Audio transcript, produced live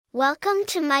Welcome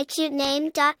to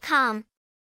mycutename.com.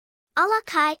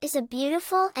 Alakai is a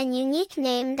beautiful and unique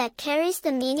name that carries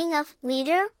the meaning of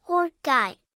leader or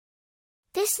guide.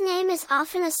 This name is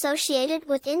often associated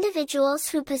with individuals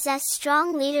who possess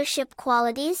strong leadership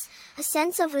qualities, a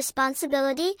sense of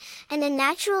responsibility, and a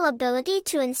natural ability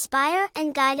to inspire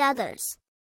and guide others.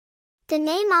 The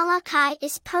name Alakai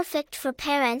is perfect for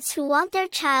parents who want their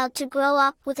child to grow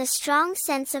up with a strong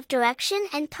sense of direction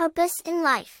and purpose in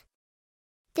life.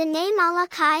 The name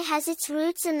Alakai has its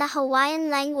roots in the Hawaiian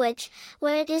language,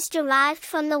 where it is derived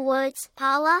from the words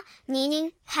ala,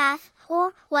 meaning path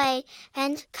or way,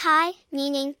 and kai,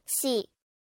 meaning sea.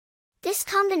 This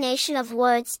combination of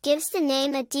words gives the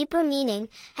name a deeper meaning,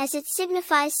 as it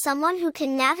signifies someone who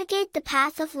can navigate the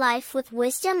path of life with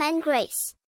wisdom and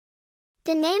grace.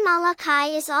 The name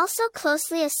Alakai is also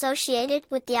closely associated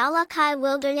with the Alakai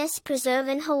Wilderness Preserve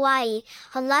in Hawaii,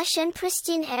 a lush and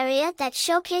pristine area that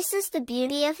showcases the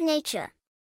beauty of nature.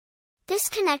 This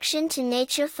connection to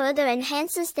nature further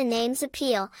enhances the name's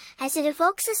appeal, as it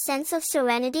evokes a sense of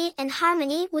serenity and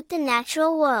harmony with the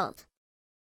natural world.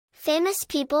 Famous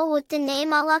people with the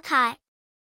name Alakai.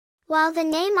 While the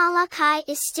name Alakai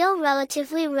is still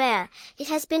relatively rare, it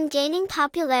has been gaining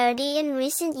popularity in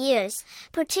recent years,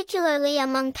 particularly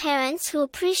among parents who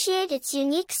appreciate its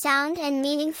unique sound and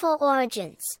meaningful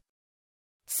origins.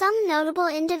 Some notable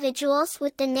individuals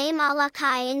with the name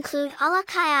Alakai include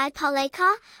Alakai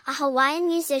Paleka, a Hawaiian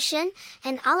musician,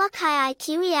 and Alakai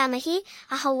Kiwiamahi,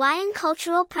 a Hawaiian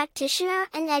cultural practitioner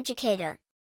and educator.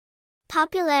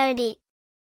 Popularity.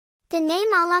 The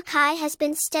name Alakai has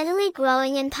been steadily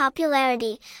growing in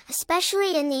popularity,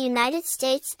 especially in the United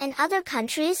States and other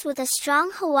countries with a strong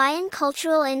Hawaiian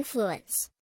cultural influence.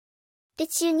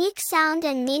 Its unique sound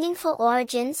and meaningful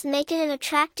origins make it an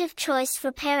attractive choice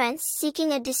for parents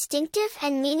seeking a distinctive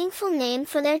and meaningful name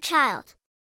for their child.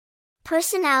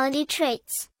 Personality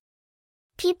traits.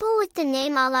 People with the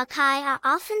name Alakai are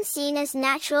often seen as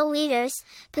natural leaders,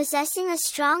 possessing a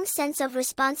strong sense of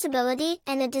responsibility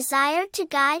and a desire to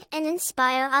guide and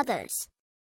inspire others.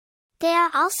 They are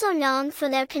also known for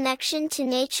their connection to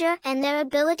nature and their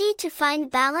ability to find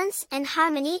balance and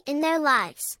harmony in their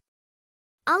lives.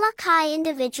 Alakai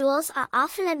individuals are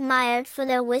often admired for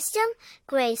their wisdom,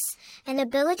 grace, and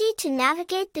ability to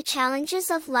navigate the challenges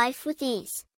of life with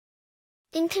ease.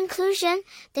 In conclusion,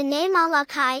 the name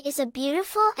Alakai is a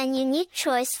beautiful and unique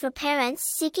choice for parents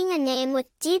seeking a name with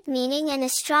deep meaning and a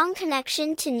strong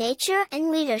connection to nature and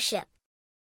leadership.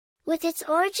 With its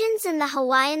origins in the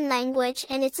Hawaiian language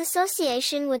and its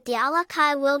association with the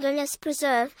Alakai Wilderness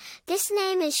Preserve, this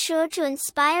name is sure to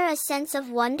inspire a sense of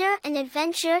wonder and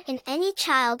adventure in any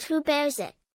child who bears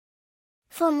it.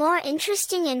 For more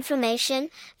interesting information,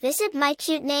 visit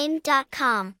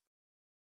mycutename.com.